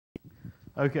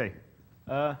Okay.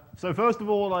 So first of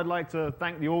all, I'd like to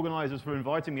thank the organizers for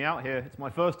inviting me out here. It's my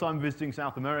first time visiting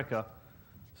South America,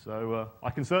 so I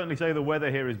can certainly say the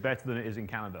weather here is better than it is in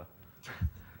Canada.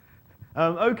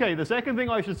 Okay, the second thing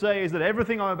I should say is that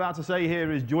everything I'm about to say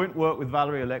here is joint work with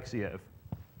Valery Alexiev.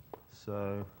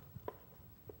 So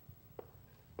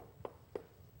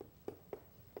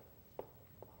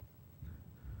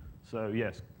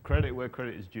yes, credit where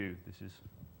credit is due. This is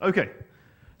okay.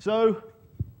 So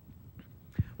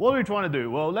what are we trying to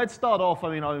do? Well, let's start off. I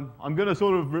mean, I'm going to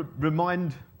sort of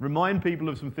remind people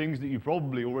of some things that you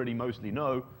probably already mostly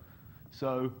know.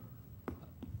 So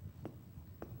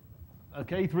a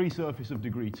K3 surface of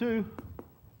degree 2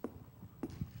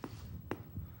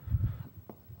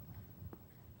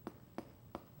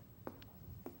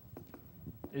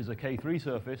 is a K3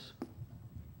 surface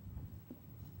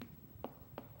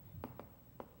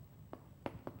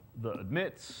that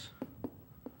admits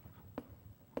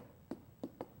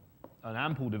an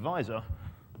ample divisor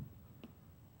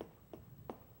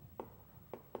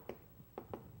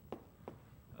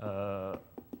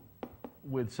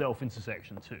with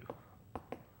self-intersection 2.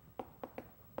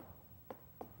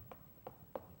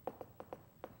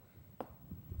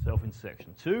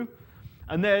 Self-intersection 2.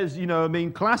 And there's, I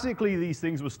mean, classically these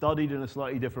things were studied in a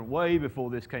slightly different way before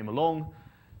this came along.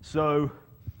 So,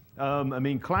 I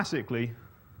mean, classically,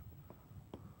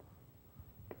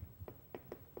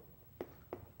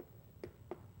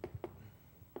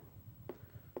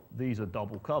 these are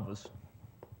double covers.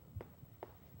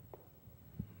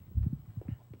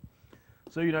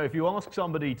 So, if you ask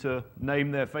somebody to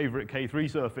name their favorite K3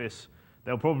 surface,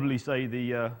 they'll probably say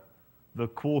the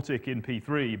quartic in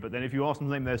P3, but then if you ask them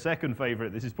to name their second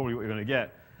favorite, this is probably what you're going to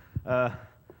get.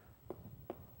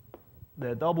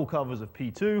 They're double covers of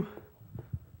P2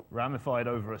 ramified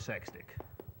over a sextic.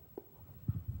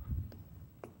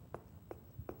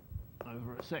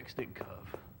 Over a sextic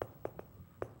curve.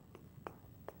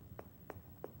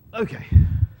 Okay.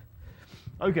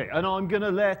 Okay, and I'm going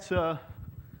to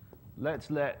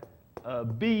let's let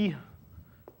B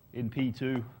in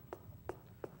P2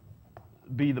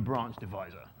 be the branch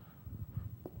divisor.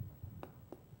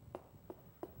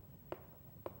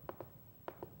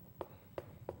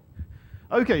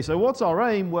 Okay, so what's our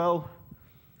aim? Well,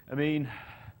 I mean,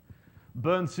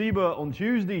 Bernd-Sieber on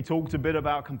Tuesday talked a bit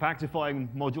about compactifying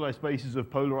moduli spaces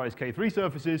of polarized K3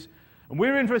 surfaces, and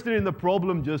we're interested in the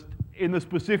problem just in the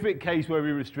specific case where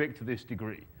we restrict to this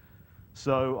degree.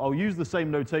 So I'll use the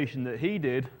same notation that he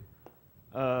did.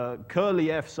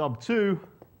 Curly F sub 2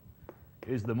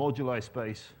 is the moduli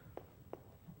space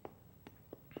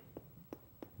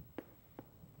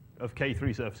of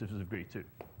K3 surfaces of degree 2.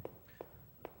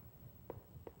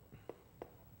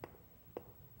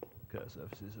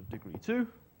 Surfaces of degree 2.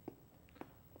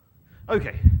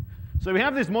 Okay, so we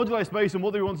have this moduli space, and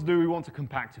what do we want to do? We want to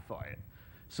compactify it.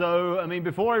 So, I mean,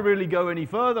 before I really go any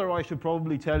further, I should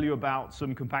probably tell you about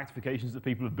some compactifications that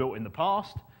people have built in the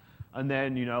past, and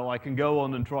then, I can go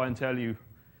on and try and tell you,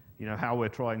 how we're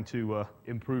trying to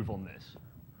improve on this.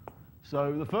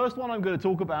 So the first one I'm going to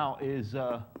talk about is,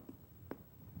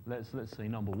 let's say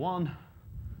number 1.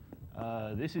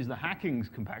 This is the Hacking's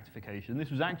compactification.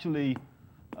 This was actually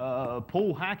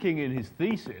Paul Hacking in his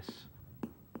thesis.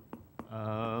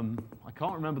 I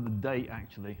can't remember the date,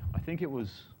 actually. I think it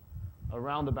was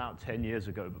around about 10 years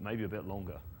ago, but maybe a bit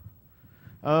longer.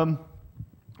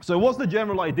 So what's the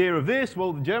general idea of this?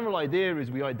 Well, the general idea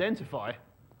is we identify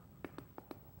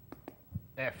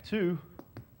F2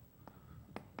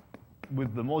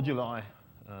 with the moduli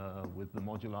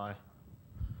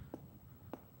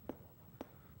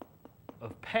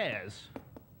of pairs.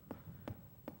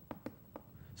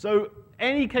 So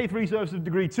any K3 surface of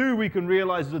degree 2 we can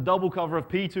realize is a double cover of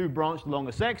P2 branched along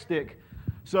a sextic.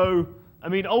 So, I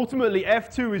mean, ultimately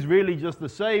F2 is really just the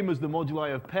same as the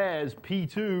moduli of pairs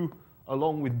P2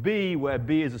 along with B, where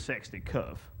B is a sextic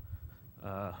curve.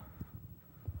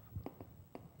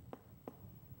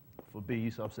 For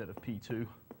B subset of P2,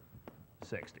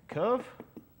 sextic curve.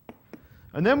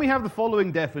 And then we have the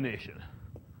following definition.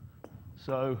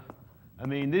 So, I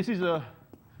mean, this is a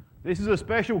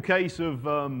special case of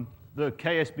the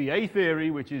KSBA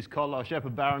theory, which is Kolar,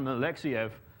 Shepard, Baron, and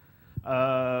Alexiev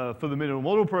for the minimal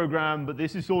model program, but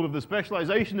this is sort of the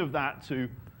specialization of that to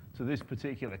this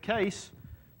particular case.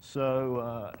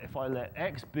 So if I let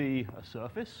X be a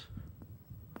surface,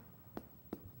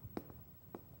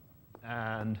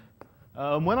 and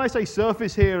when I say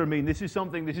surface here, I mean this is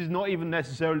not even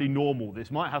necessarily normal. This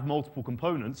might have multiple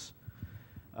components,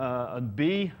 and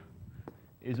B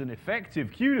is an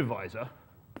effective Q divisor.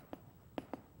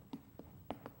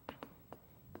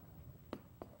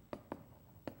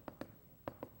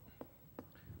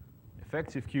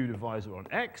 effective Q divisor on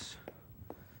X,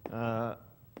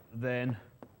 then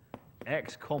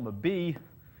X comma B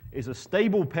is a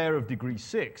stable pair of degree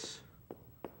 6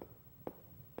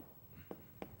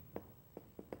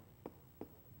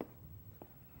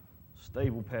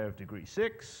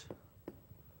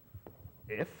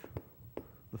 if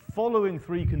the following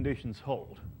three conditions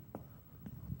hold.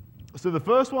 So the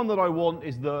first one that I want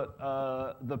is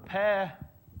that the pair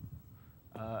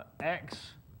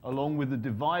X along with the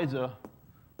divisor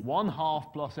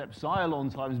 1/2 plus epsilon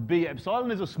times B.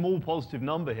 Epsilon is a small positive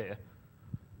number here.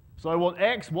 So I want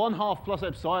X 1/2 plus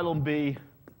epsilon B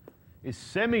is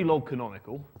semi-log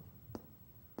canonical.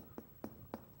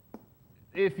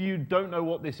 If you don't know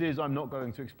what this is, I'm not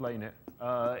going to explain it.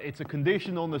 It's a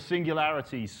condition on the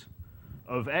singularities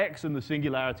of X and the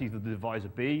singularities of the divisor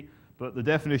B, but the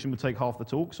definition would take half the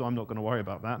talk, so I'm not going to worry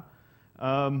about that.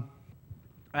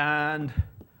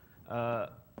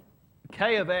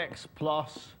 K of X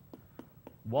plus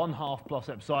 1/2 plus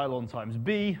epsilon times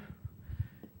B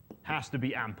has to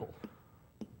be ample.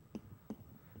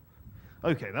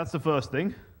 Okay, that's the first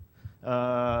thing.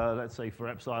 Let's say for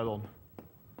epsilon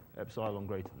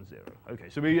greater than 0. Okay,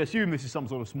 so we assume this is some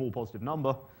sort of small positive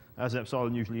number, as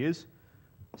epsilon usually is.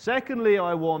 Secondly,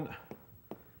 I want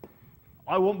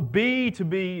B to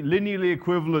be linearly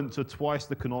equivalent to twice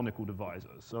the canonical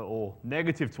divisor, or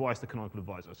negative twice the canonical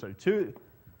divisor. So 2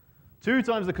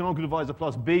 times the canonical divisor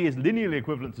plus B is linearly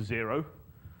equivalent to 0.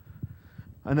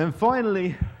 And then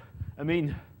finally,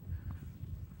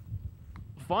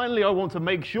 I want to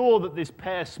make sure that this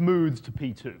pair smooths to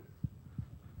P2.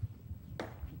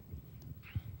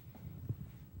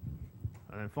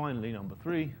 And then finally, number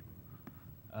 3,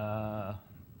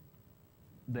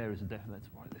 there is a let's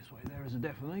write it this way. There is a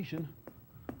definition.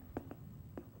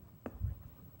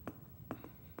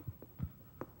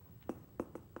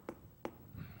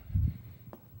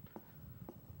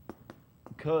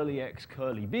 Curly X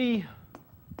curly B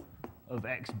of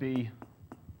XB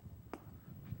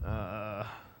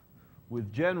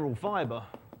with general fiber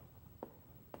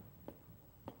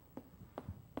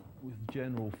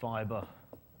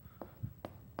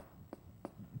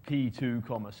P2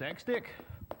 comma sextic,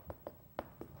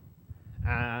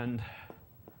 and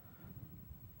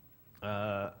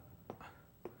I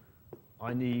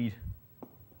need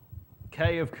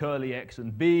K of curly X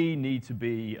and B need to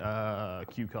be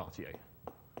Q Cartier.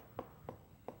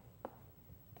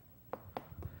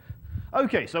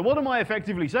 Okay, so what am I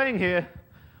effectively saying here?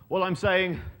 Well, I'm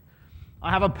saying I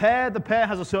have a pair. The pair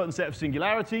has a certain set of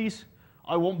singularities.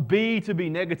 I want B to be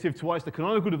negative twice the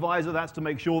canonical divisor. That's to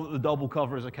make sure that the double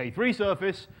cover is a K3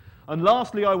 surface. And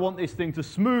lastly, I want this thing to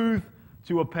smooth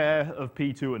to a pair of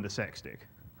P2 and a sextic.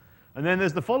 And then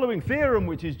there's the following theorem,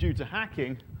 which is due to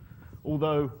hacking,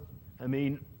 although, a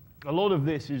lot of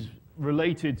this is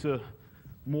related to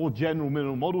more general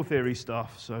minimal model theory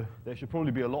stuff, so there should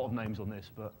probably be a lot of names on this,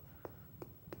 but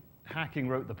hacking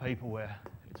wrote the paper where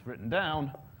it's written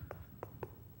down.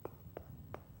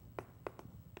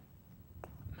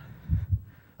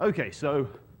 Okay, so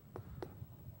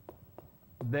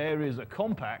there is a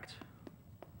compact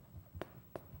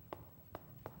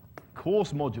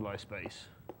coarse moduli space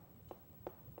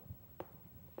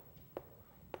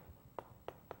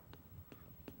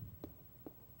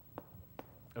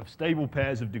of stable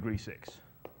pairs of degree 6.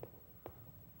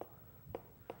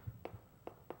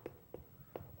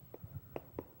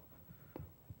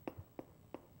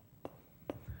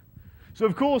 So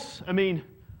of course,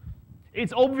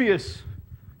 it's obvious,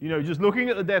 just looking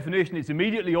at the definition, it's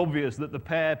immediately obvious that the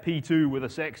pair P2 with a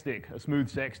sextic, a smooth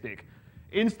sextic,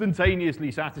 instantaneously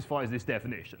satisfies this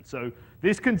definition. So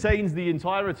this contains the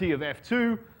entirety of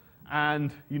F2,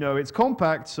 and it's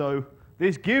compact, so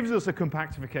this gives us a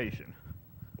compactification.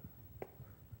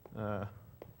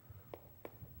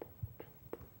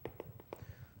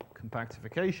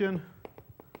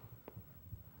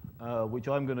 Which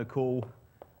I'm going to call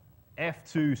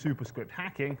F2 superscript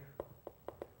hacking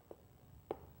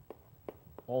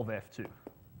of F2.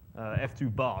 F2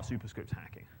 bar superscript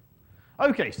hacking.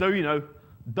 Okay, so,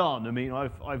 done.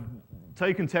 I've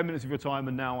taken 10 minutes of your time,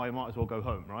 and now I might as well go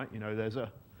home, right? There's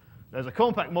a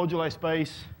compact moduli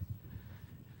space.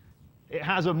 It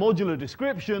has a modular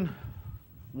description.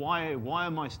 Why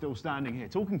am I still standing here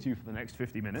talking to you for the next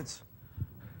 50 minutes?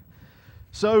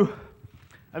 So,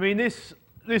 this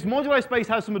moduli space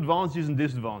has some advantages and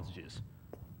disadvantages.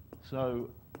 So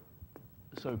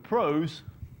pros.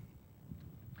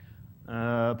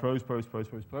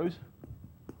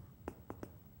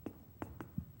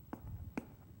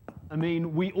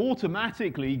 We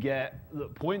automatically get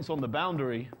that points on the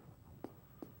boundary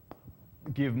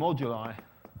give moduli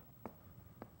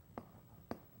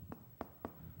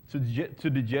to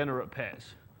degenerate pairs.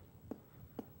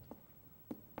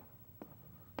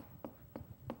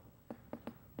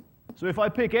 So if I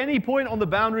pick any point on the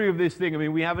boundary of this thing, I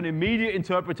mean, we have an immediate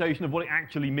interpretation of what it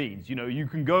actually means. You know, you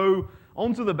can go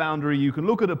onto the boundary, you can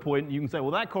look at a point, and you can say,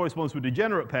 well, that corresponds to a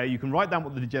degenerate pair. You can write down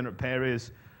what the degenerate pair is,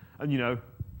 and, you know,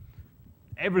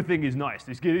 everything is nice.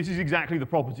 This is exactly the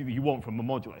property that you want from a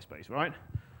moduli space, right?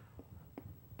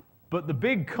 But the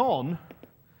big con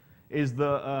is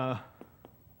that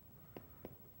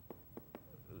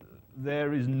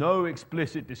there is no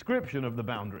explicit description of the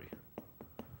boundary.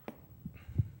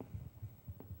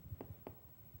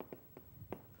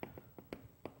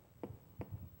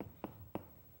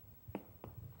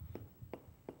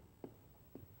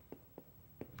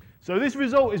 So this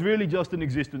result is really just an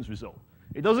existence result.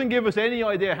 It doesn't give us any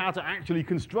idea how to actually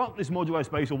construct this moduli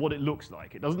space or what it looks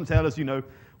like. It doesn't tell us, you know,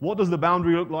 what does the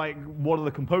boundary look like, what are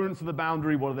the components of the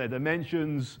boundary, what are their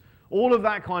dimensions. All of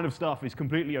that kind of stuff is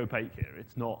completely opaque here.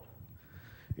 It's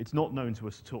not known to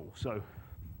us at all. So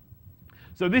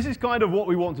this is kind of what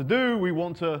we want to do. We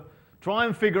want to try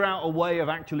and figure out a way of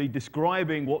actually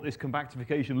describing what this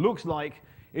compactification looks like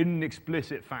in an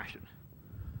explicit fashion.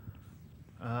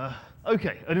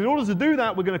 Okay, and in order to do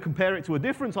that, we're going to compare it to a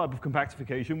different type of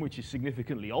compactification, which is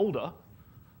significantly older.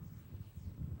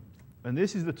 And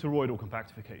this is the toroidal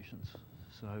compactifications.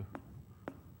 So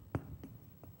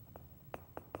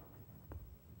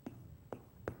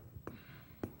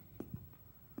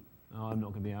I'm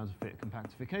not going to be able to fit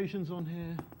compactifications on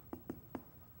here.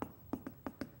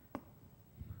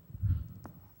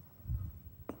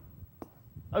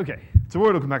 Okay,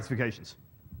 toroidal compactifications.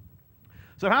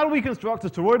 So how do we construct a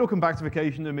toroidal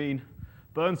compactification? I mean,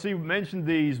 Bernstein mentioned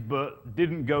these, but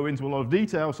didn't go into a lot of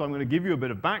detail, so I'm going to give you a bit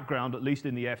of background, at least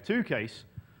in the F2 case.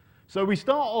 So we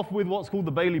start off with what's called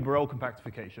the Bailey-Borel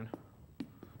compactification.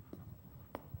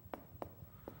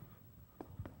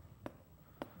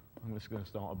 I'm just going to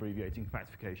start abbreviating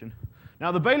compactification.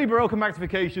 Now, the Bailey-Borel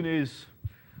compactification is,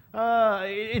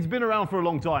 it's been around for a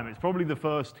long time. It's probably the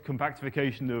first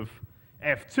compactification of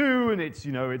F2, and it's,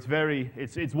 you know, it's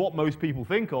what most people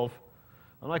think of.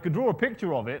 And I could draw a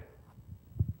picture of it.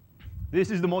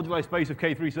 This is the moduli space of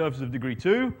K3 surfaces of degree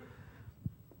 2.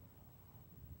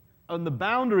 And the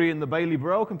boundary in the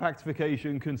Bailey-Borel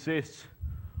compactification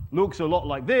looks a lot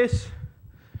like this.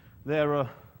 There are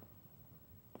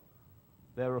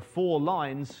 4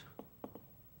 lines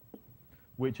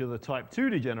which are the type 2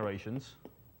 degenerations.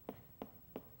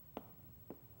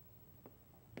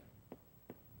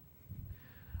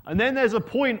 And then there's a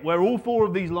point where all 4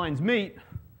 of these lines meet.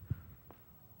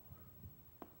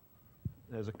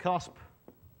 There's a cusp,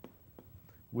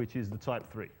 which is the type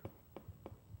 3.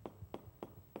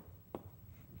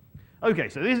 Okay,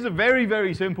 so this is a very,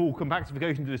 very simple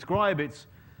compactification to describe. It's,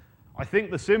 I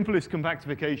think, the simplest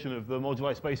compactification of the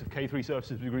moduli space of K3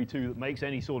 surfaces of degree 2 that makes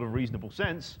any sort of reasonable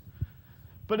sense.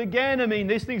 But again, I mean,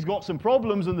 this thing's got some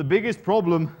problems, and the biggest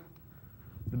problem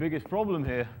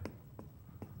here,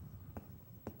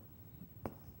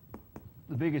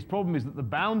 is that the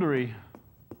boundary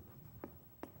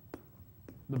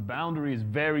is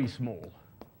very small.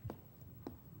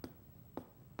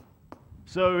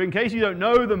 So in case you don't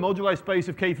know, the moduli space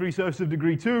of K3 surfaces of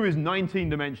degree 2 is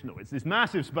 19-dimensional. It's this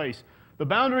massive space. The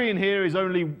boundary in here is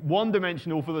only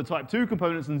 1-dimensional for the type 2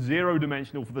 components and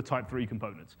 0-dimensional for the type 3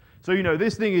 components. So, you know,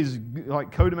 this thing is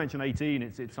like codimension 18.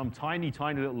 It's some tiny,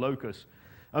 tiny little locus.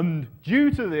 And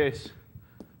due to this,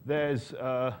 there's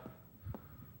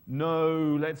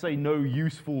let's say no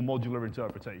useful modular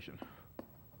interpretation.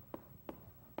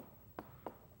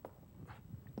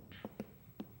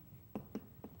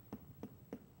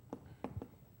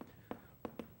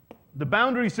 The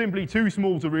boundary is simply too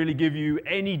small to really give you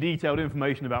any detailed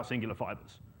information about singular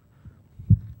fibers.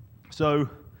 So,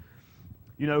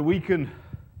 you know,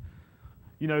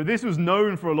 this was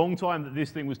known for a long time that this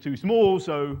thing was too small,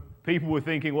 so people were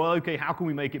thinking, well, okay, how can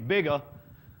we make it bigger?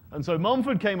 And so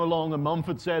Mumford came along, and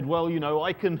Mumford said, well, you know,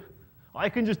 I can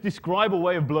just describe a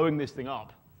way of blowing this thing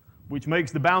up, which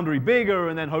makes the boundary bigger,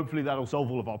 and then hopefully that'll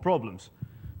solve all of our problems.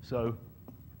 So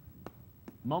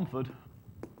Mumford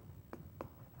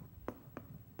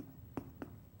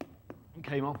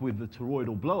came up with the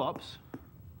toroidal blow-ups.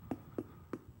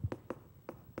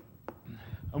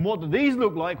 And what do these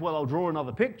look like? Well, I'll draw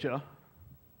another picture.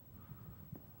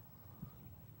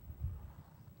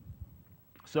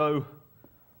 So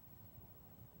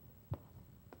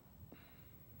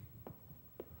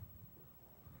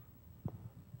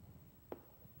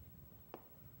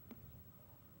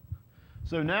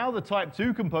now the type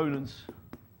 2 components,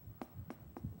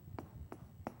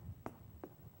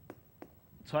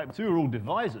 type 2 are all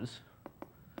divisors.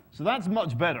 So that's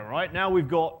much better, right? Now we've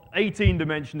got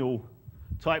 18-dimensional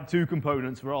type 2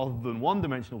 components rather than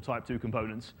one-dimensional type 2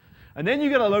 components. And then you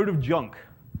get a load of junk.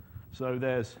 So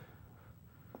there's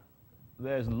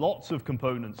lots of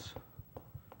components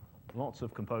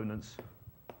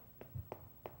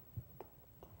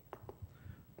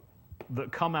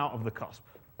that come out of the cusp.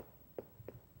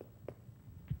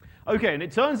 Okay, and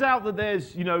it turns out that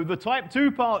there's, the type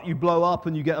 2 part you blow up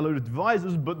and you get a load of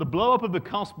divisors, but the blow up of the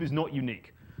cusp is not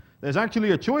unique. There's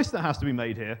actually a choice that has to be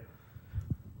made here.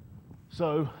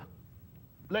 So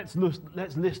let's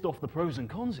list off the pros and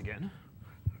cons again.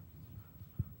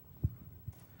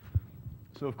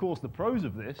 So of course the pros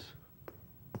of this,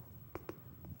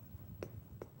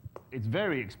 it's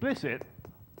very explicit.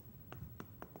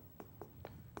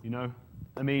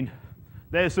 I mean,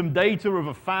 there's some data of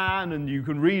a fan, and you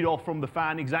can read off from the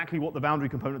fan exactly what the boundary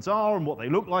components are and what they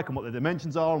look like and what their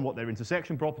dimensions are and what their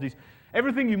intersection properties.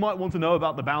 Everything you might want to know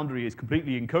about the boundary is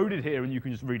completely encoded here, and you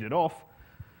can just read it off.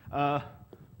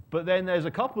 But then there's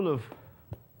a couple of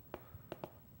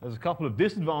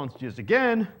disadvantages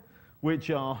again, which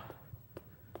are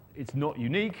it's not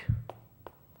unique.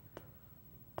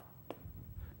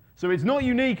 So it's not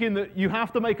unique in that you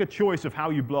have to make a choice of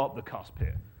how you blow up the cusp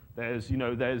here.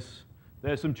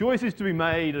 There's some choices to be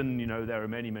made, and there are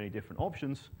many, many different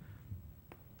options.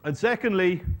 And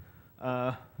secondly,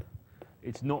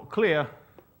 it's not clear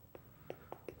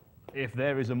if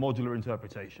there is a modular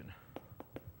interpretation.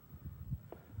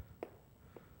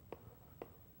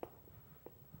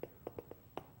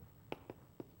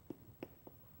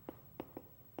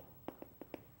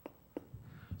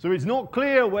 So it's not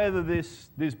clear whether this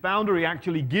boundary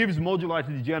actually gives moduli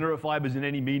to degenerate fibers in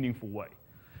any meaningful way.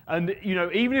 And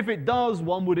even if it does,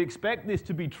 one would expect this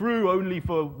to be true only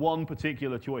for one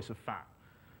particular choice of fan.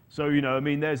 So I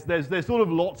mean, there's sort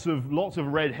of lots of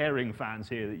red herring fans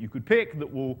here that you could pick that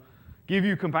will give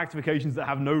you compactifications that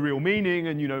have no real meaning,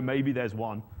 and maybe there's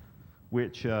one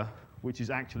which is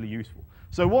actually useful.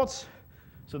 So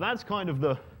that's kind of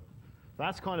the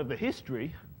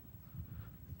history.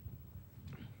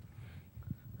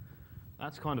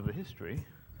 That's kind of the history.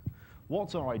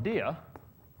 What's our idea?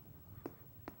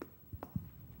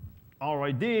 Our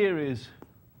idea is,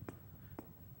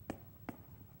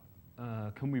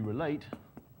 can we relate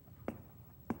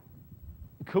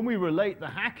the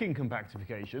hacking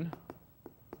compactification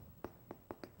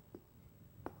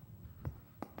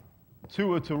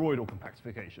to a toroidal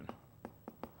compactification?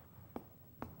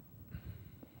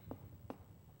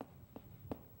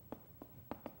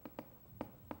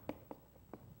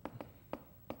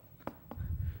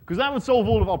 Because that would solve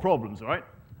all of our problems, right?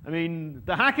 I mean,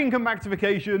 the hacking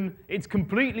compactification, it's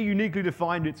completely uniquely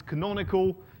defined, it's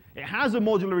canonical, it has a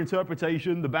modular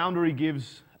interpretation, the boundary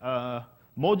gives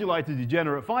moduli to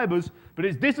degenerate fibers, but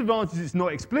its disadvantage is it's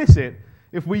not explicit.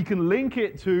 If we can link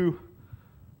it to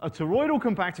a toroidal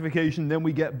compactification, then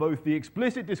we get both the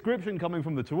explicit description coming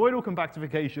from the toroidal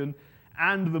compactification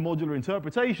and the modular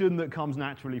interpretation that comes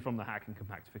naturally from the hacking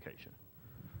compactification.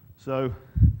 So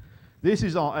this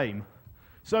is our aim.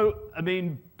 So, I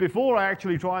mean, before I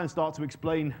actually try and start to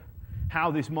explain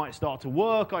how this might start to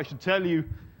work, I should tell you,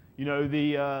 the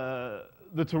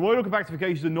toroidal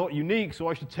compactifications are not unique, so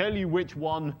I should tell you which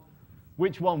one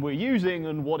we're using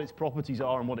and what its properties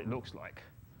are and what it looks like.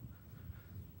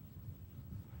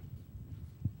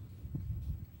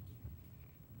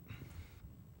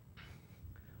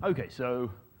 Okay, so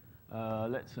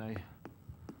let's say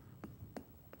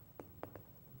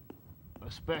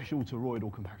a special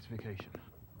toroidal compactification.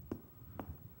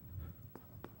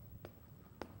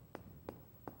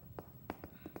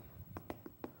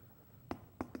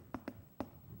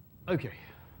 Okay.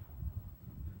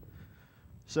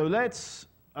 So let's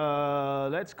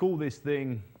call this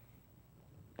thing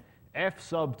F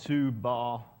sub 2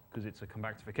 bar, because it's a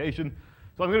compactification.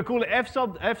 So I'm going to call it F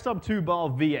sub 2 bar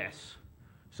VS.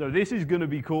 So this is going to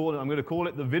be called, I'm going to call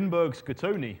it the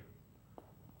Winberg-Scottoni.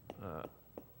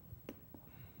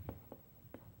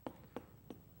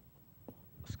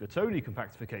 Scottoni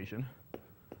compactification.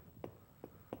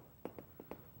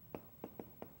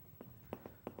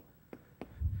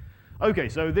 Okay,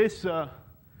 so this, so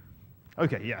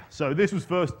this was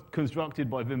first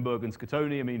constructed by Winberg and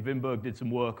Scottoni. I mean, Winberg did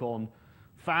some work on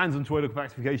fans and toroidal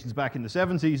compactifications back in the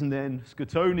 70s, and then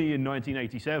Scottoni in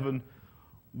 1987,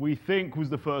 we think, was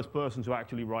the first person to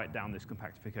actually write down this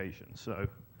compactification. So,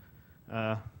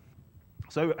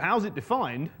 so how's it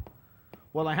defined?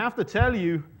 Well, I have to tell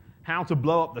you how to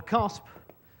blow up the cusp,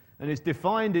 and it's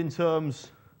defined in terms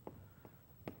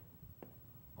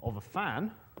of a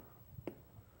fan,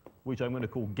 which I'm going to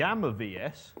call gamma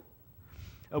VS.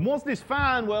 And what's this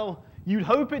fan? Well, you'd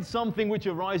hope it's something which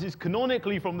arises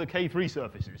canonically from the K3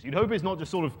 surfaces. You'd hope it's not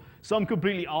just sort of some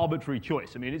completely arbitrary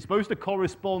choice. I mean, it's supposed to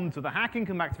correspond to the Hacking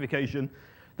compactification.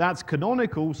 That's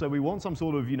canonical, so we want some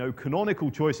sort of,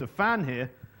 canonical choice of fan here.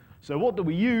 So what do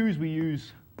we use? We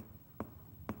use,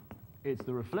 it's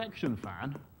the reflection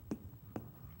fan.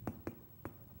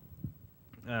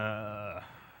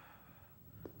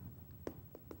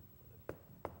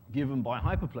 Given by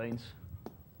hyperplanes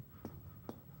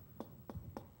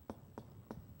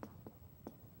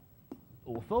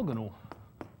orthogonal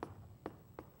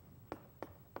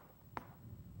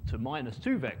to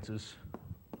 -2 vectors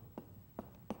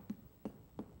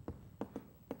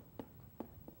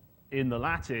in the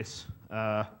lattice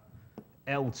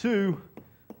L2,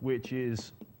 which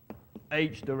is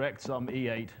H direct sum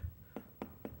E8,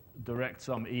 direct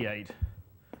sum E8,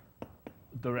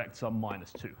 direct sum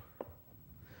 -2.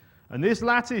 And this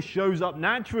lattice shows up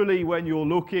naturally when you're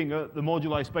looking at the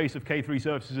moduli space of K3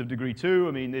 surfaces of degree 2.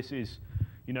 I mean, this is,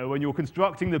 when you're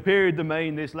constructing the period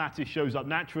domain, this lattice shows up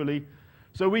naturally.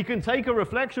 So we can take a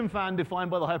reflection fan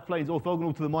defined by the hyperplanes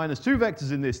orthogonal to the -2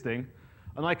 vectors in this thing,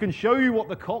 and I can show you what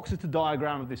the Coxeter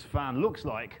diagram of this fan looks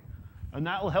like, and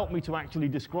that will help me to actually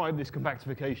describe this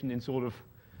compactification in sort of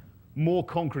more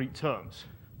concrete terms.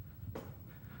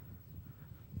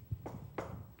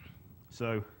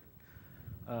 So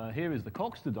here is the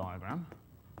Coxeter diagram.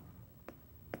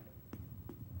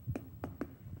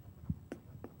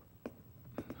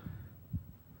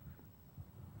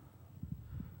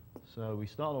 So we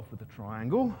start off with a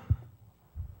triangle.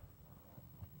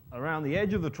 Around the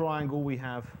edge of the triangle, we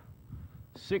have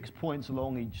 6 points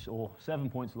along each, or 7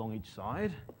 points along each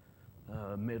side.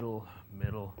 Middle,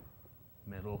 middle,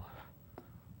 middle.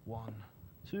 1,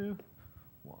 2,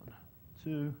 1,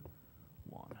 2,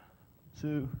 1,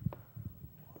 2,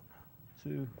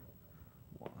 2,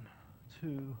 1,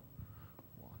 2,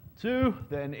 1, 2.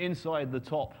 Then inside the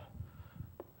top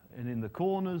and in the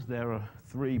corners, there are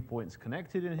 3 points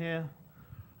connected in here.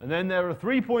 And then there are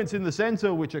 3 points in the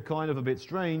center, which are kind of a bit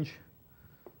strange.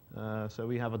 So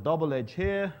we have a double edge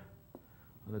here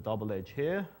and a double edge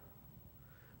here.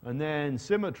 And then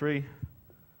symmetry,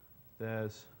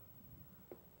 there's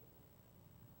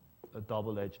a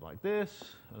double edge like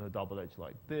this and a double edge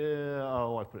like this.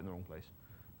 Oh, I put it in the wrong place.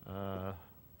 A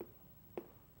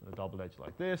double edge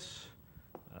like this,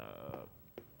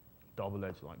 double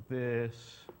edge like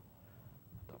this,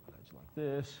 double edge like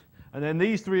this. And then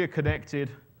these 3 are connected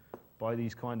by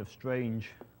these kind of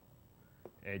strange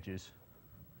edges,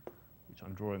 which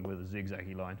I'm drawing with a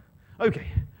zigzaggy line.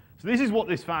 Okay, so this is what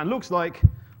this fan looks like.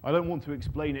 I don't want to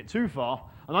explain it too far.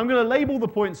 And I'm going to label the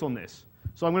points on this.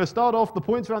 So I'm going to start off, the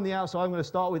points around the outside, I'm going to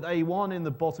start with A1 in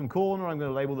the bottom corner. I'm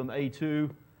going to label them A2,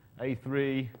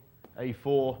 A3,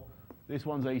 A4. This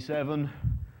one's A7.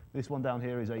 This one down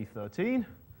here is A13.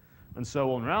 And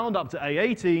so on round up to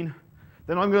A18.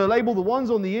 Then I'm going to label the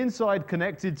ones on the inside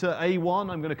connected to A1.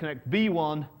 I'm going to connect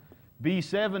B1.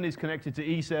 B7 is connected to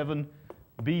E7.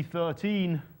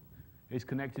 B13 is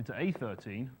connected to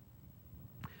A13.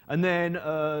 And then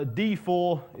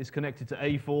D4 is connected to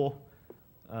A4.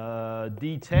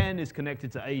 D10 is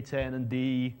connected to A10. And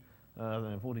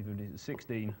D14, 15,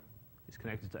 16 is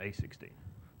connected to A16.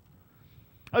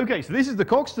 OK, so this is the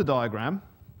Coxeter diagram.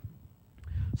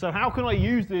 So how can I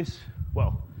use this?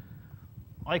 Well,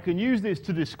 I can use this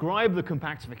to describe the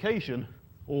compactification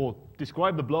or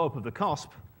describe the blow-up of the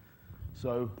cusp.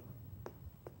 So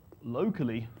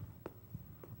locally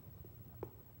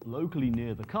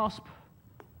near the cusp,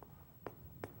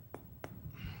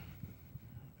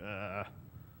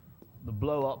 the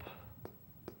blow-up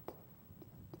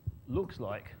looks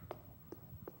like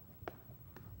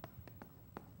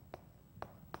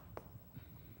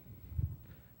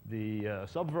the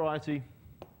subvariety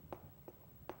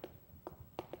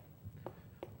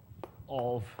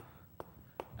of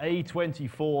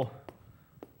A24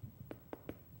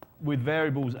 with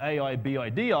variables AI, BI,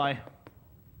 DI.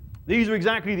 These are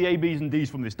exactly the A, B's, and D's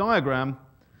from this diagram,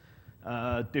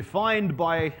 defined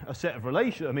by a set of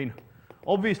relations. I mean,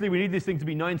 obviously, we need this thing to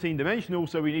be 19-dimensional,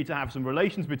 so we need to have some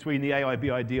relations between the AI,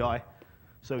 BI, DI.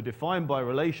 So defined by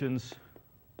relations.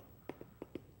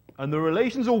 And the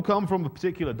relations all come from a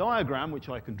particular diagram, which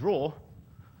I can draw.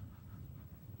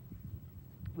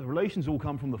 The relations all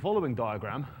come from the following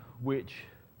diagram, which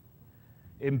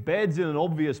embeds in an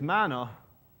obvious manner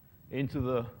into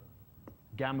the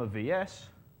gamma Vs.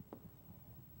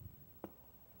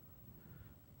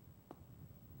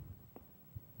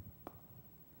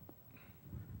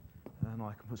 And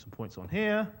I can put some points on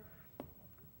here.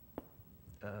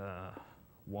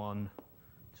 1,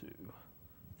 2,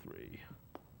 3,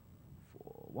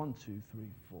 4. 1, 2, 3,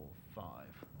 4, 5,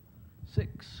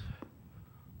 6,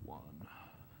 1,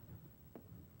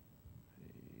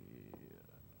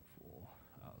 4.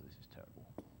 Oh, this is terrible.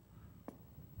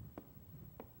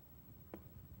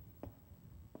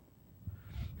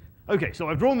 Okay, so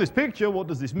I've drawn this picture. What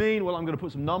does this mean? Well, I'm going to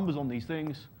put some numbers on these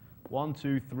things. 1,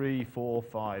 2, 3, 4,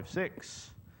 5,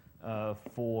 6,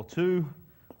 4, 2,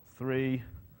 3,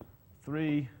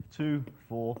 3, 2,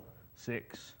 4,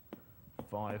 6,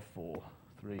 5, 4,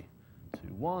 3, 2,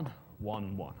 1, 1,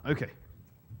 and 1. Okay.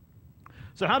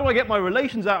 So how do I get my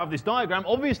relations out of this diagram?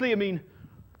 Obviously, I mean,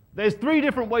 there's 3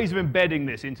 different ways of embedding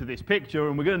this into this picture,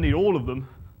 and we're going to need all of them.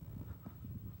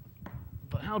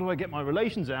 But how do I get my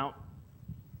relations out?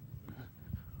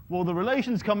 Well, the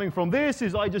relations coming from this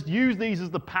is I just use these as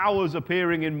the powers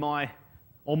appearing in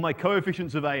on my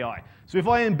coefficients of AI. So if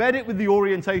I embed it with the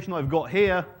orientation I've got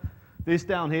here, this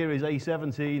down here is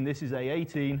A17, this is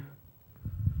A18.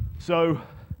 So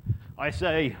I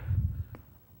say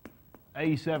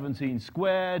A17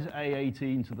 squared,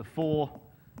 A18 to the 4,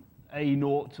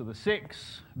 A0 to the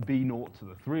 6, B0 to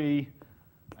the 3,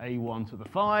 A1 to the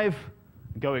 5,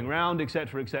 going round,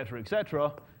 etc., etc.,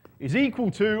 etc., is equal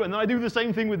to, and then I do the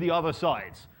same thing with the other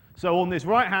sides. So on this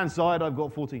right-hand side, I've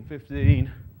got 14,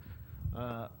 15,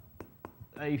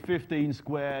 A15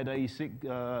 squared,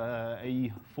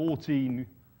 A14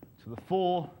 to the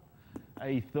 4,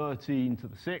 A13 to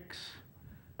the 6,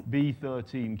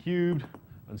 B13 cubed,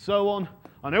 and so on.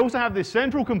 And I also have this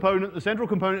central component. The central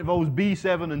component involves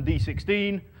B7 and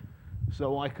D16.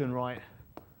 So I can write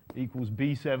equals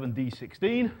B7,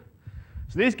 D16.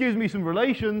 So this gives me some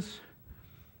relations.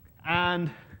 And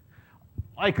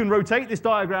I can rotate this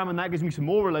diagram, and that gives me some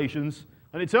more relations.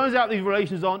 And it turns out these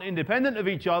relations aren't independent of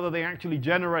each other. They actually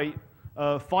generate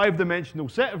a 5-dimensional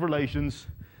set of relations.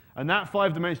 And that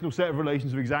 5-dimensional set of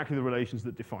relations are exactly the relations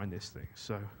that define this thing.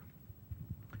 So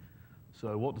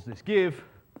what does this give?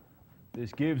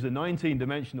 This gives a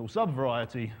 19-dimensional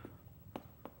subvariety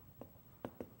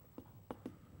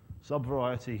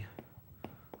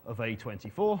of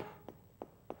A24.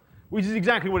 Which is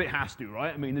exactly what it has to,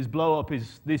 right? I mean, this blow up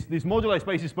is, this moduli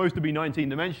space is supposed to be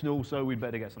 19-dimensional, so we'd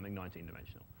better get something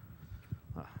 19-dimensional.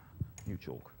 New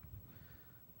chalk.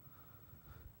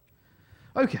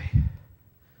 Okay.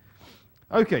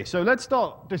 Okay, so let's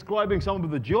start describing some of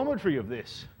the geometry of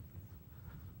this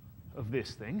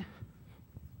thing.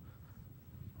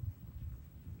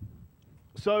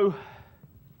 So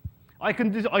I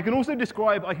can also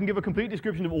describe, I can give a complete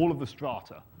description of all of the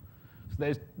strata. So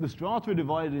there's, the strata are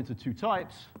divided into 2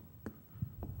 types.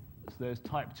 So there's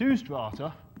type 2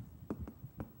 strata.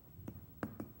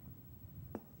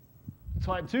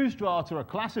 Type 2 strata are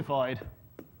classified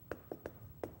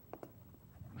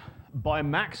by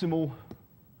maximal,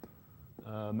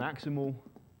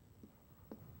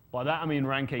 by that I mean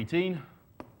rank 18,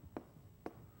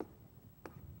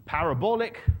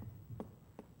 parabolic,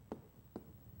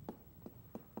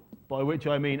 by which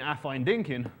I mean affine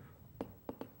Dinkin,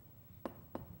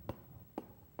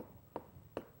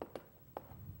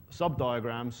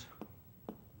 subdiagrams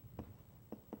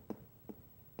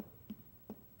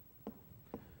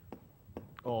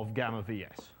of gamma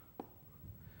Vs.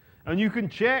 And you can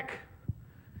check,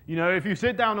 you know, if you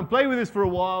sit down and play with this for a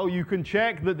while, you can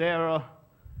check that there are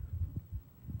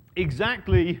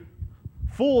exactly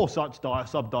 4 such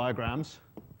subdiagrams.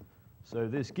 So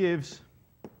this gives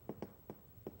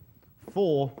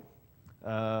 4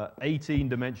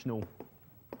 18-dimensional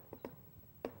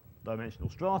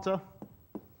strata.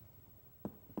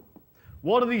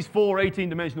 What are these 4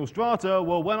 18-dimensional strata?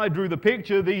 Well, when I drew the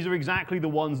picture, these are exactly the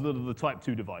ones that are the type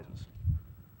 2 divisors,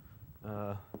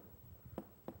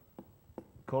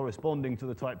 corresponding to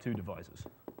the type 2 divisors.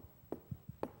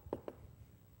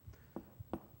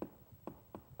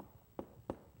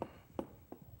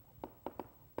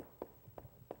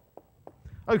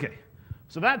 Okay,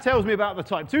 so that tells me about the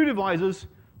type 2 divisors.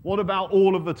 What about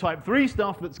all of the type 3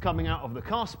 stuff that's coming out of the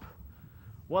cusp?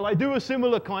 Well, I do a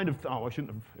similar kind of, oh, I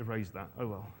shouldn't have erased that. Oh,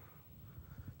 well.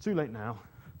 Too late now.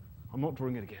 I'm not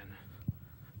drawing it again.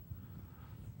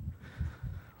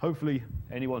 Hopefully,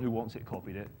 anyone who wants it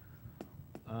copied it.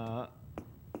 So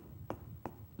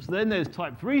then there's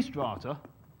type 3 strata.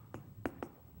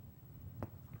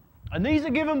 And these are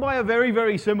given by a very,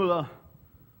 very similar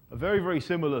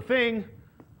thing.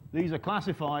 These are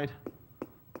classified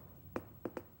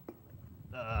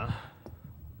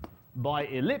by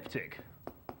elliptic.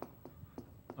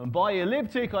 And by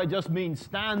elliptic, I just mean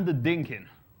standard Dinkin.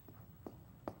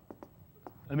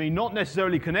 I mean, not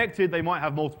necessarily connected. They might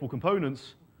have multiple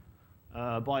components.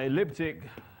 By elliptic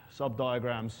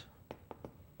subdiagrams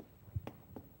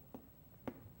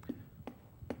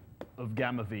of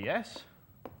gamma Vs.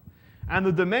 And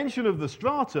the dimension of the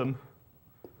stratum,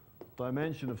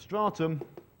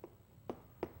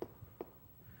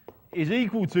 is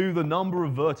equal to the number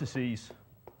of vertices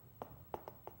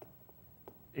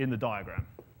in the diagram.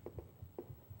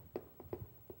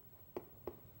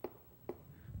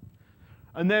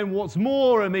 And then what's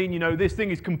more, I mean, you know, this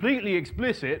thing is completely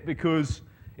explicit because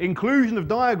inclusion of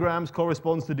diagrams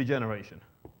corresponds to degeneration.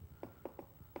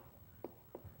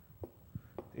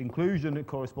 Inclusion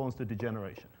corresponds to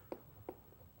degeneration.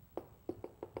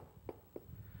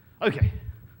 Okay.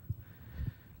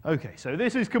 Okay, so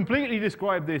this is completely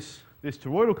described this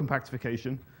toroidal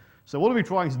compactification. So what are we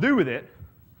trying to do with it?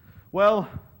 Well,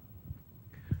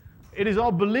 it is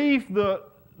our belief that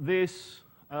this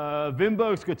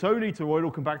Wimberg-Scattoni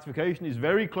toroidal compactification is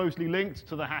very closely linked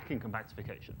to the Hacking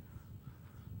compactification.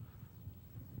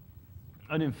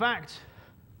 And in fact,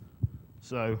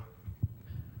 so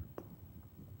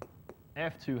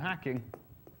F2 Hacking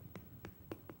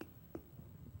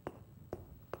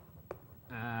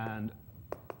and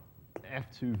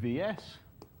F2 VS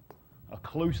are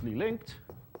closely linked.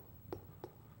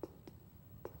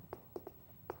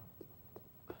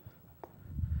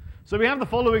 So we have the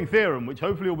following theorem, which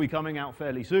hopefully will be coming out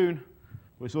fairly soon.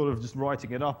 We're sort of just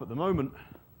writing it up at the moment.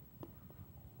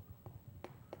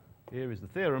 Here is the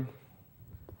theorem.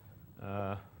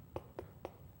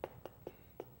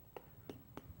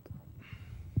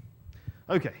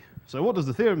 Okay, so what does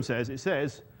the theorem say? It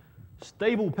says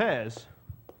stable pairs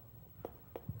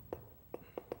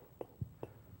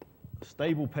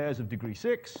of degree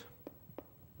 6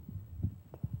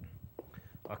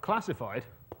 are classified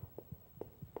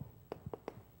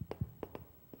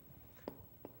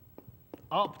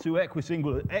up to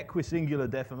equisingular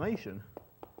deformation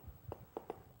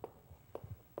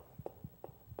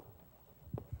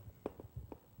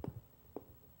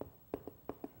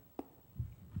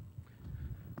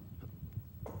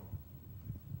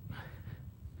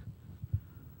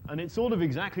and it's sort of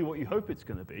exactly what you hope it's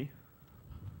going to be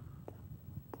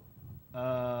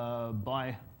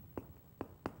by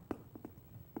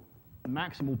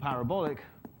maximal parabolic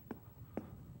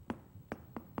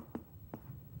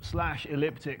 /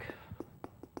 elliptic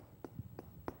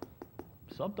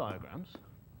subdiagrams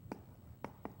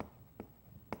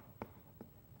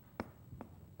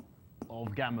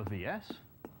of gamma VS.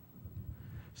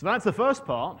 So that's the first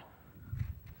part.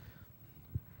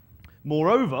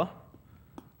 Moreover,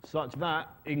 such that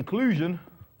inclusion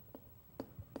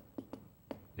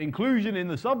in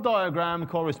the subdiagram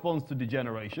corresponds to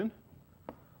degeneration.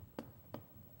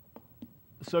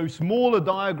 So smaller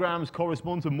diagrams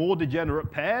correspond to more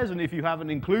degenerate pairs, and if you have an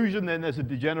inclusion, then there's a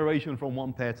degeneration from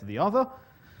one pair to the other.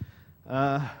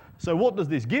 So what does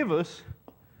this give us?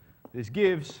 This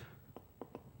gives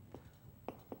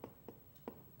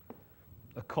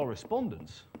a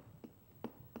correspondence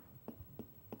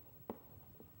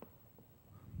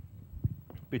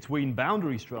between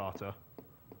boundary strata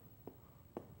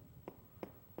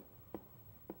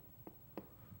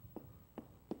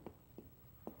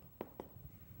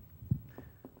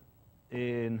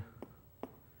in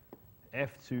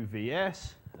F2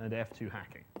 VS and F2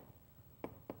 Hacking.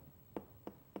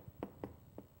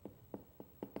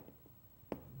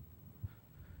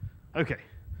 Okay,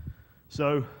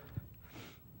 so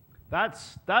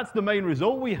that's the main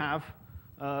result we have.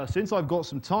 Since I've got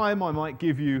some time, I might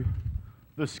give you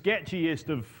the sketchiest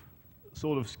of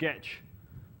sort of sketch,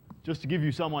 just to give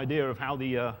you some idea of how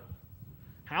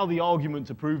the argument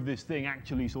to prove this thing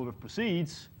actually sort of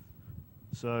proceeds.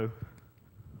 So,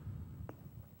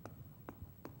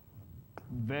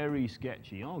 very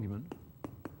sketchy argument.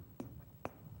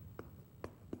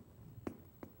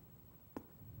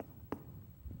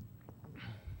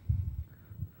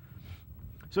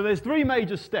 So there's three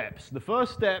major steps. The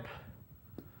first step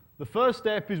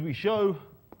is we show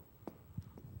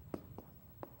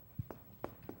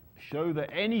that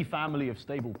any family of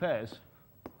stable pairs,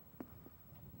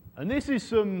 and this is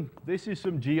some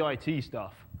GIT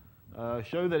stuff.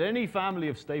 Show that any family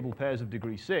of stable pairs of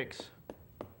degree 6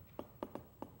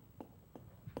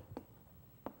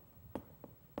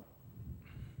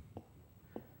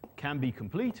 can be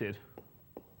completed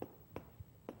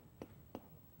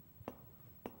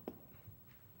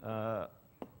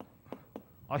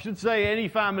I should say any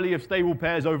family of stable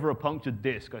pairs over a punctured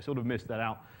disk. I sort of missed that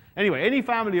out. Anyway, any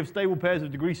family of stable pairs of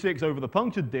degree 6 over the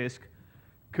punctured disk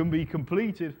can be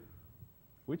completed.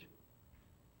 Which?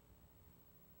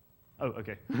 Oh,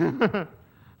 okay.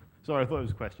 Sorry, I thought it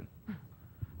was a question.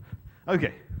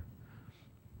 Okay.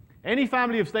 Any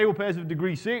family of stable pairs of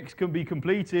degree 6 can be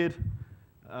completed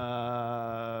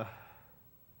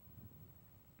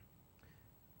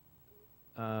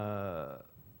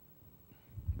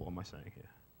am I saying here?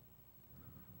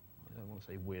 I don't want to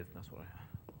say with, that's what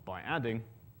by adding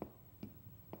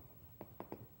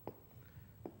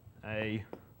a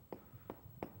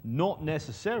not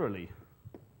necessarily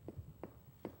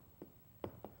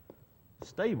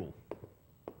stable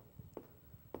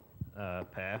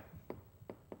pair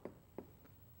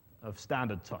of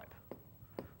standard type.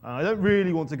 I don't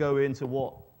really want to go into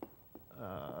what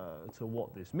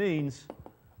this means,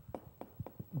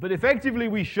 but effectively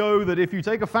we show that if you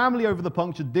take a family over the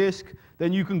punctured disk,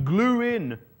 then you can glue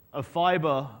in a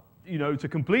fiber, to a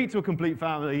complete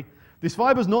family. This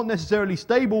fiber is not necessarily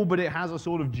stable, but it has a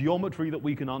sort of geometry that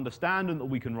we can understand and that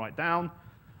we can write down.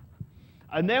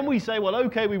 And then we say, well,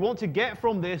 okay, we want to get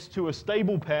from this to a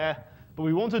stable pair, but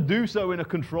we want to do so in a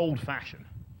controlled fashion.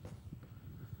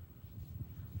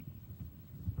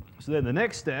 So then the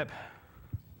next step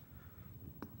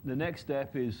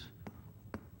is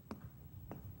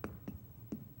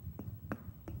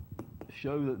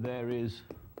show that there is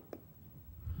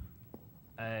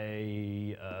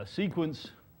a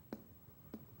sequence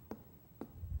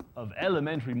of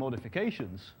elementary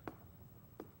modifications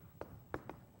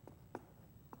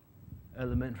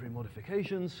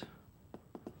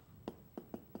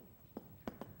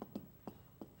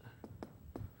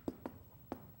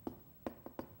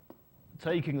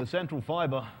taking the central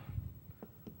fiber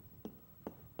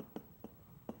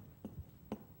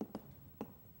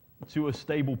to a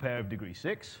stable pair of degree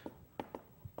 6.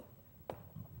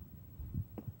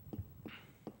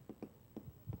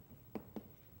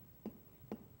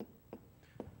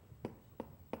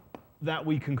 That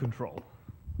we can control.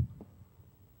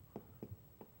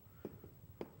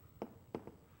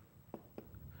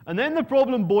 And then the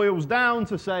problem boils down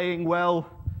to saying, well,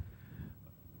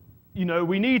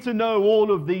 we need to know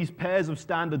all of these pairs of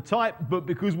standard type, but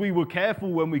because we were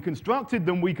careful when we constructed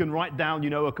them, we can write down,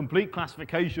 a complete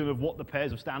classification of what the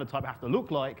pairs of standard type have to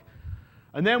look like.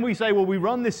 And then we say, well, we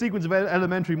run this sequence of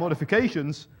elementary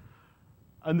modifications,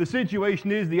 and the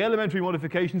situation is the elementary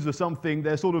modifications are something,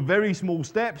 they're sort of very small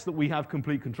steps that we have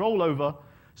complete control over.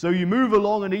 So you move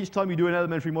along, and each time you do an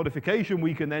elementary modification,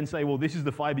 we can then say, well, this is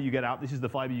the fiber you get out, this is the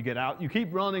fiber you get out. You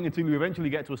keep running until you eventually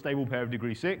get to a stable pair of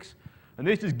degree 6. And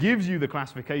this just gives you the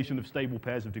classification of stable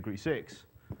pairs of degree 6.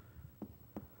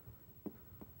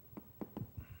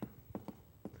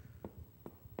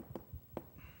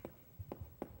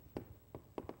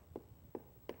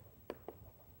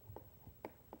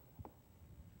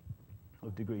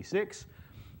 Of degree 6.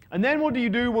 And then what do you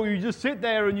do? Well, you just sit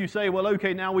there and you say, well,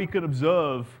 okay, now we can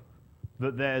observe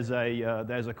that there's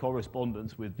a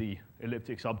correspondence with the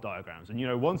elliptic subdiagrams.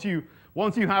 And once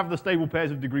you have the stable pairs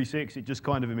of degree 6, it just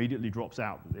kind of immediately drops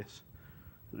out that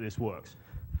this works.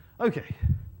 Okay.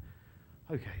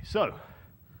 So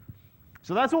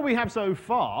that's what we have so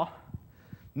far.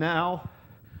 Now,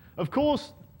 of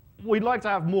course, we'd like to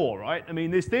have more, right? I mean,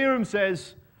 this theorem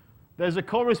says there's a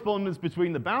correspondence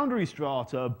between the boundary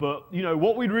strata, but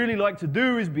what we'd really like to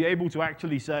do is be able to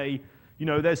actually say,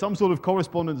 there's some sort of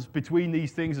correspondence between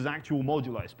these things as actual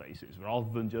moduli spaces, rather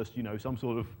than just, some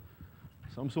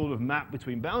sort of map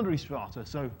between boundary strata.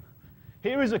 So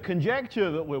here is a conjecture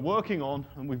that we're working on,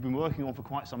 and we've been working on for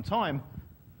quite some time,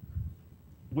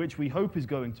 which we hope is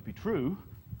going to be true.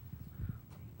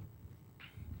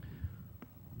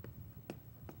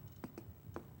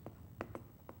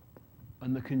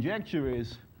 And the conjecture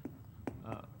is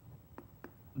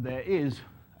there is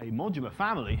a modular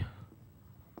family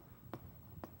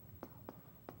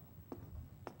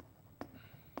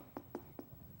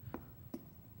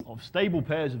of stable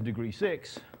pairs of degree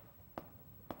 6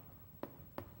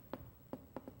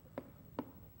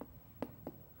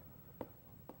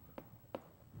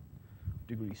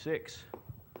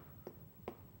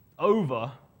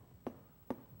 over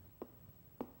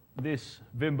this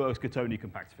Wimberg-Scattoni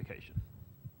compactification.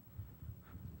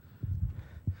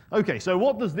 Okay, so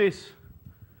what does this,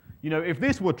 if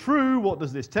this were true, what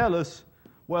does this tell us?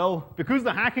 Well, because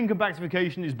the Hacking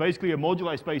compactification is basically a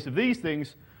moduli space of these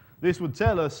things, this would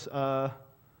tell us,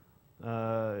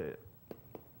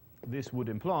 this would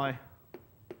imply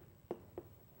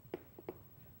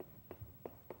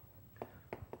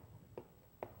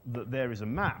that there is a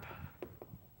map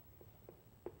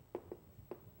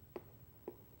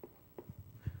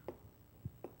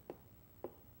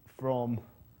from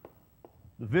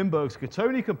the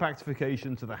Wimberg-Scattoni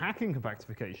compactification to the Hacking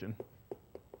compactification.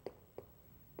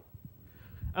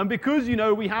 And because,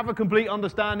 we have a complete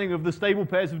understanding of the stable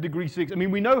pairs of degree 6, I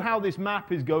mean, we know how this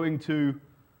map is going to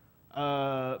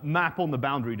map on the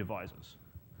boundary divisors.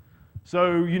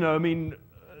 So, I mean,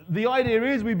 the idea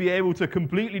is we'd be able to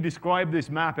completely describe this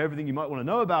map, everything you might want to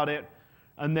know about it,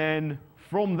 and then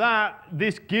from that,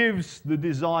 this gives the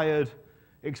desired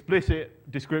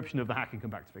explicit description of the hacking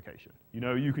compactification. You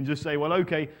know, you can just say, well,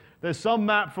 okay, there's some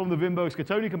map from the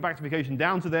Wimbo-Scattoni compactification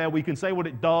down to there. We can say what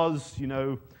it does, you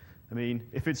know. I mean,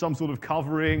 if it's some sort of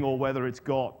covering or whether it's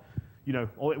got, you know,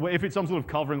 or if it's some sort of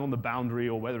covering on the boundary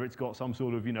or whether it's got some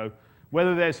sort of, you know,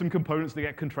 whether there's some components that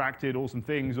get contracted or some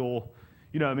things or,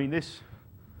 you know, I mean, this,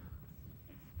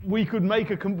 we could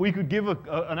give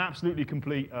an absolutely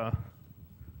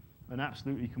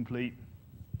complete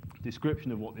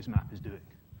description of what this map is doing.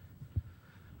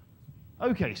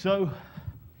 Okay, so,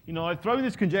 you know, I've thrown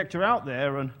this conjecture out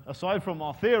there, and aside from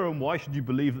our theorem, why should you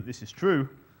believe that this is true?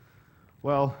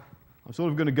 Well, I'm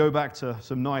sort of going to go back to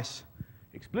some nice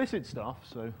explicit stuff.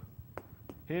 So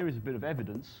here is a bit of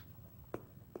evidence,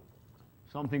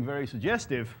 something very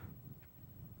suggestive.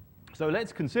 So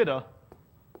let's consider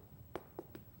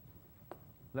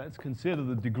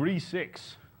the degree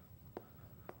 6.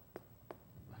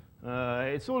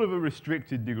 It's sort of a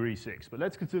restricted degree 6, but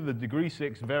let's consider the degree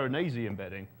 6 Veronese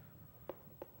embedding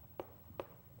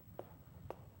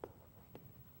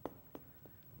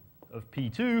of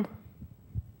P2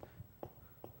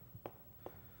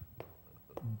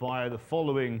 by the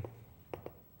following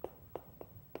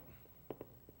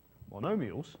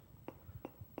monomials.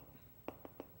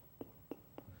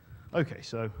 Okay,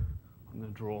 so I'm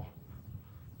going to draw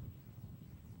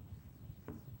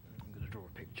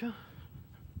a picture.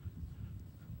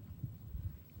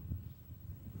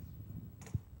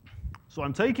 So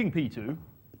I'm taking P2,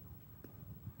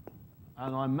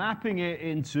 and I'm mapping it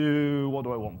into, what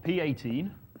do I want, P18.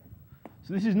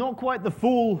 So this is not quite the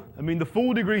full, I mean, the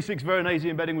full degree 6 Veronese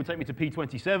embedding would take me to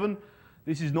P27.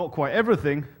 This is not quite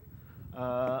everything.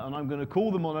 And I'm going to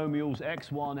call the monomials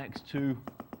x1, x2,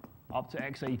 up to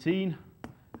x18,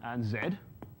 and z.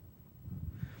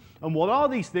 And what are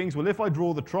these things? Well, if I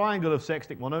draw the triangle of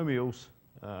sextic monomials,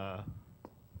 let's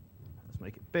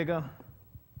make it bigger.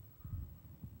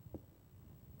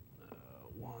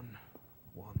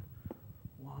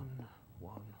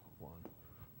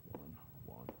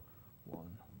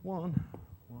 1, 1,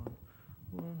 1,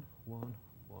 1, 1,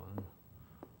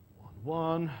 1,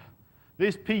 1.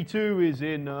 This P2 is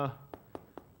in,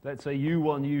 let's say,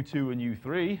 U1, U2, and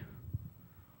U3.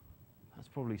 That's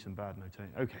probably some bad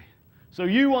notation. Okay. So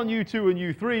U1, U2, and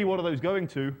U3, what are those going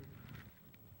to?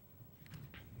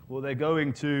 Well, they're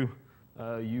going to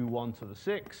U1 to the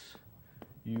 6,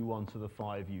 U1 to the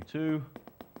 5, U2,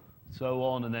 so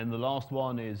on. And then the last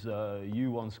one is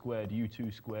U1 squared,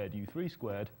 U2 squared, U3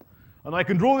 squared. And I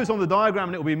can draw this on the diagram,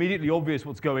 and it will be immediately obvious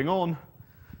what's going on.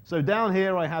 So down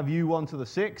here, I have U1 to the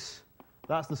 6.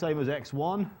 That's the same as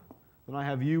x1. Then I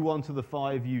have U1 to the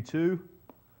 5, U2.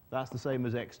 That's the same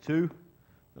as x2.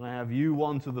 Then I have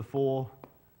U1 to the 4,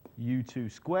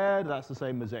 U2 squared. That's the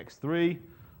same as x3.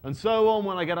 And so on.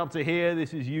 When I get up to here,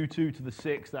 this is U2 to the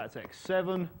 6. That's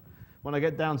x7. When I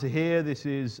get down to here, this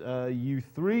is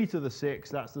U3 to the 6.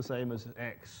 That's the same as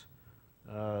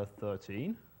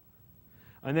x13.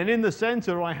 And then in the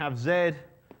center, I have z,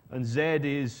 and z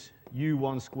is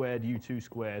U1 squared, U2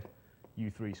 squared,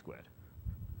 U3 squared.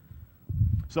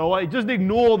 So I just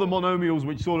ignore the monomials,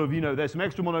 which sort of, you know, there's some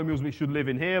extra monomials which should live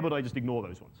in here, but I just ignore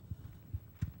those ones.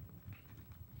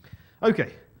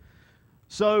 Okay,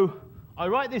 so I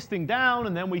write this thing down,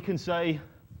 and then we can say,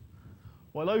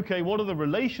 well, okay, what are the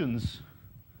relations?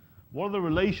 What are the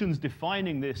relations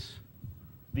defining this,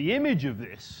 the image of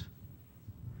this?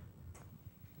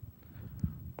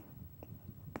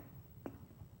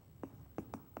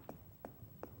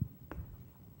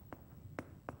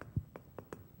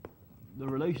 The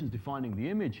relations defining the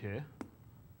image here.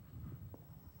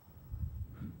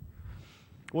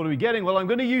 What are we getting? Well, I'm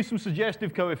going to use some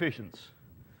suggestive coefficients.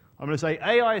 I'm going to say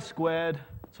ai squared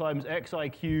times xi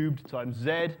cubed times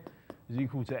z is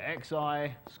equal to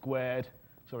xi squared,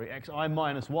 xi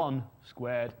minus 1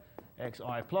 squared,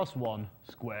 xi plus 1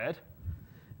 squared.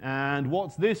 And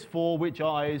what's this for? Which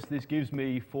i's? This gives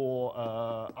me for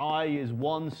I is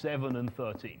 1, 7, and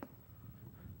 13.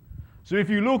 So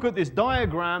if you look at this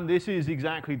diagram, this is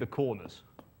exactly the corners.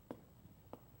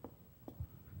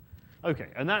 Okay,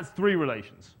 and that's 3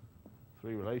 relations.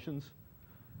 3 relations.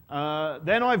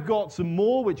 Then I've got some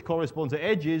more which correspond to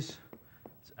edges.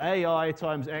 It's ai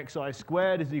times xi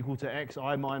squared is equal to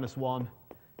xi minus 1,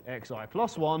 xi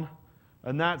plus 1.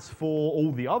 And that's for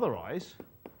all the other i's,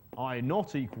 I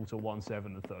not equal to 1,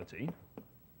 7, and 13.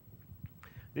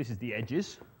 This is the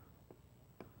edges.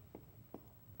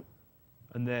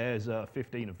 And there's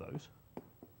 15 of those.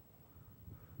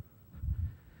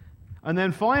 And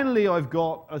then finally, I've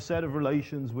got a set of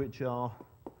relations which are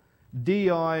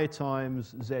di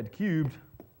times z cubed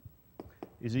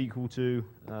is equal to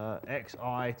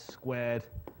xi squared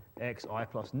xi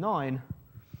plus 9.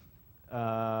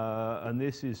 And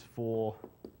this is for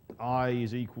I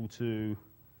is equal to,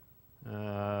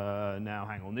 now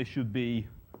hang on, this should be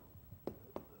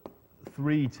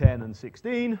 3, 10, and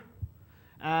 16.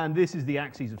 And this is the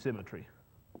axes of symmetry.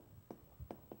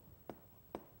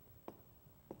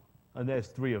 And there's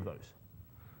 3 of those.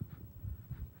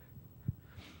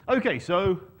 Okay,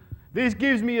 so this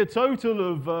gives me a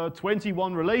total of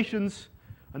 21 relations,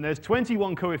 and there's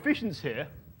 21 coefficients here.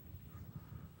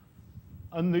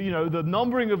 And the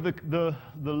numbering of the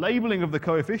labeling of the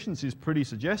coefficients is pretty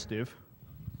suggestive.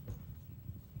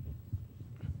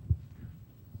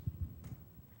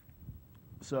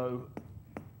 So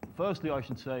firstly, I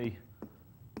should say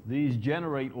these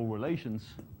generate all relations.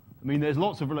 I mean, there's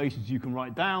lots of relations you can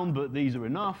write down, but these are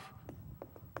enough.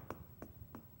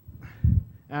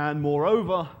 And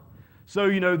moreover, so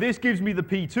this gives me the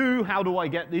P2. How do I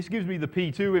get this? Gives me the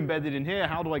P2 embedded in here.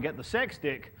 How do I get the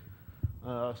sextic?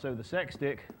 So the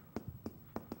sextic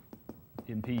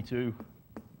in P2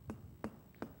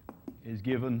 is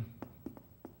given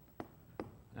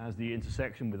as the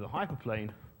intersection with the hyperplane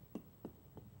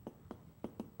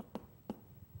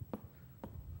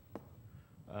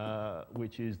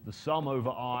which is the sum over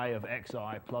I of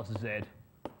xi plus z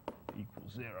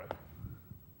equals 0.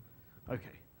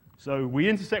 Okay, so we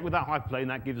intersect with that hyperplane.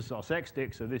 That gives us our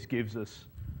sextic. So this gives us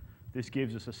a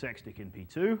sextic in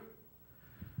P2.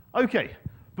 Okay,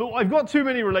 but I've got too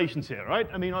many relations here, right?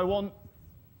 I mean, I want,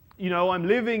 I'm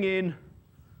living in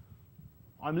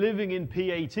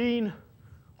P18.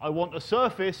 I want a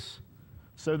surface,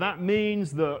 so that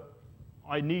means that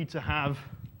I need to have,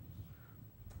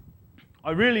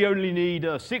 I really only need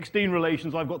 16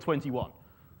 relations. I've got 21.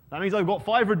 That means I've got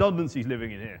 5 redundancies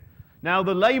living in here. Now,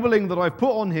 the labeling that I've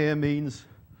put on here means,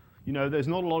 there's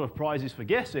not a lot of prizes for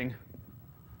guessing.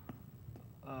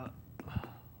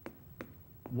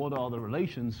 What are the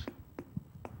relations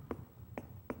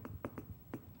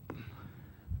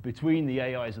between the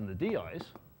AIs and the DIs?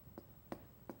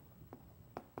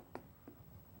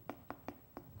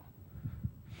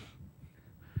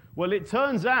 Well, it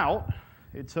turns out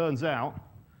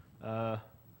that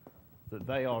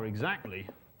they are exactly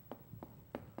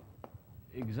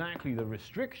the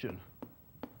restriction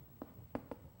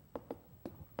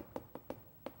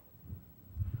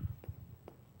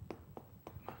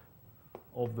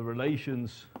of the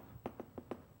relations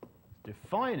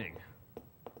defining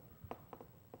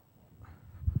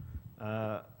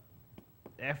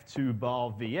F2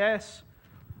 bar Vs.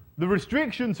 The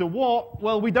restriction to what?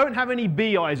 Well, we don't have any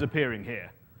BIs appearing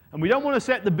here. And we don't want to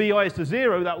set the BIs to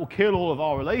 0. That will kill all of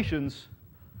our relations.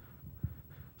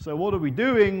 So what are we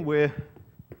doing? We're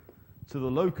to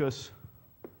the locus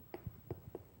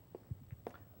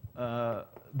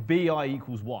BI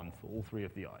equals 1 for all 3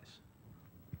 of the i's.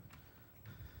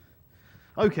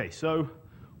 Okay, so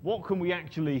what can we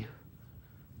actually,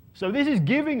 so this is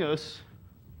giving us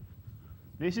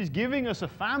a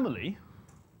family.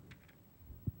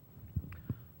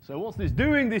 So what's this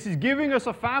doing? This is giving us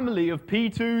a family of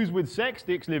P2s with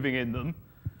sextics living in them,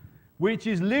 which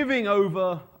is living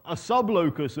over a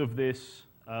sublocus of this,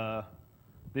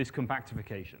 this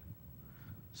compactification.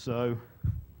 So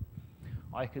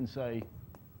I can say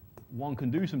one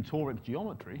can do some toric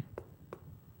geometry.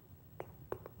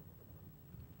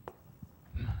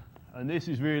 And this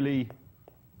is really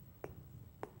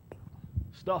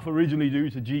stuff originally due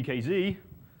to GKZ.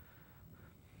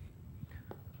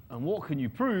 And what can you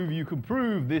prove? You can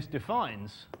prove this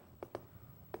defines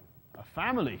a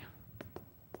family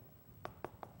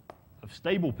of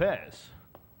stable pairs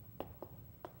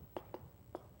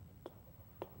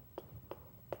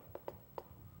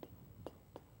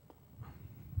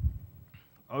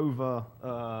over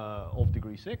of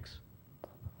degree 6.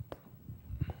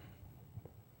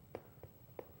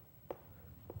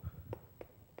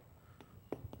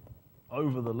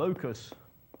 Over the locus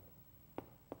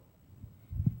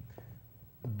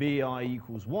BI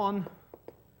equals 1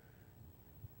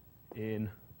 in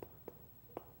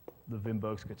the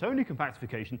Wimberg-Scattoni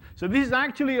compactification. So this is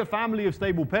actually a family of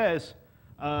stable pairs.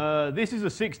 This is a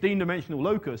 16-dimensional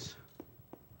locus.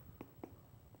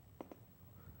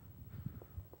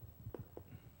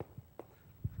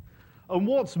 And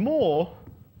what's more,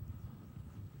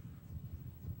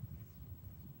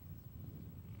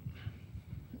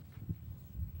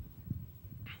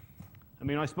 I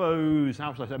mean, I suppose,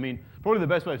 how should I say? I mean, probably the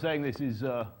best way of saying this is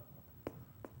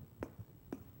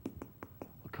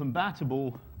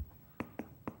compatible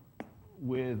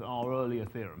with our earlier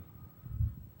theorem.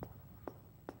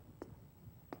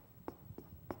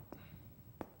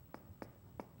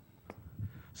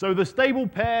 So the stable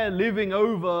pair living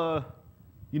over,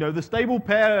 the stable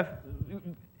pair,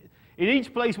 in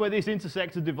each place where this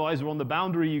intersects a divisor on the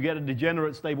boundary, you get a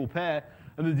degenerate stable pair.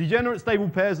 And the degenerate stable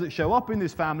pairs that show up in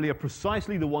this family are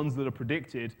precisely the ones that are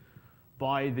predicted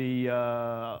by the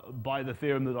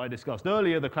theorem that I discussed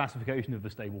earlier, the classification of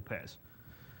the stable pairs.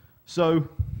 So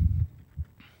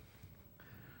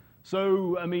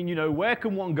I mean, where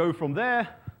can one go from there?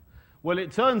 Well,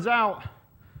 it turns out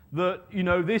that,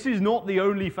 this is not the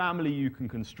only family you can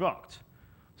construct.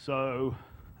 So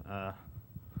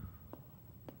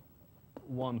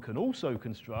one can also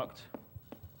construct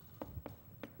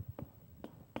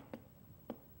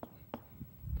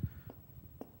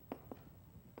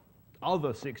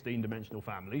other 16-dimensional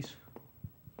families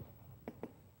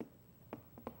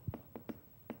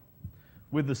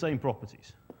with the same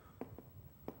properties.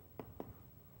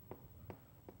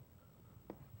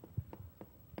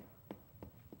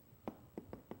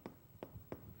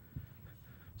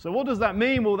 So what does that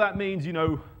mean? Well, that means,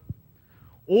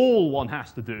 all one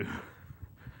has to do,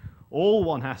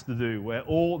 where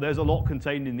there's a lot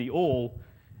contained in the all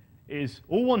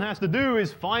one has to do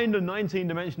is find a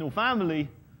 19-dimensional family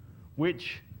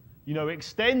which,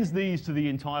 extends these to the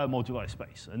entire moduli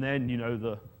space. And then,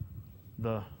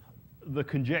 the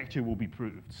conjecture will be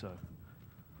proved. So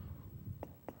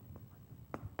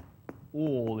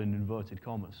all in inverted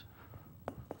commas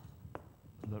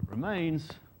that remains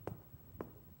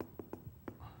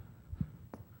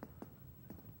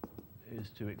is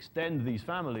to extend these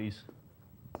families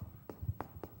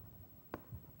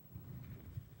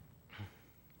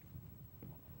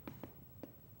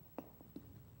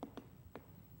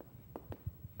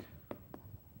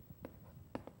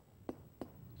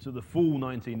to the full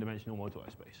 19-dimensional moduli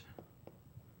space.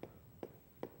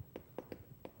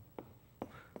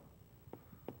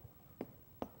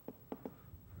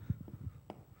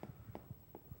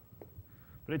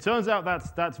 But it turns out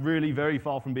that's really very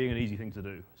far from being an easy thing to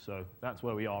do. So that's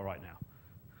where we are right now.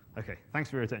 OK, thanks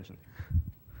for your attention.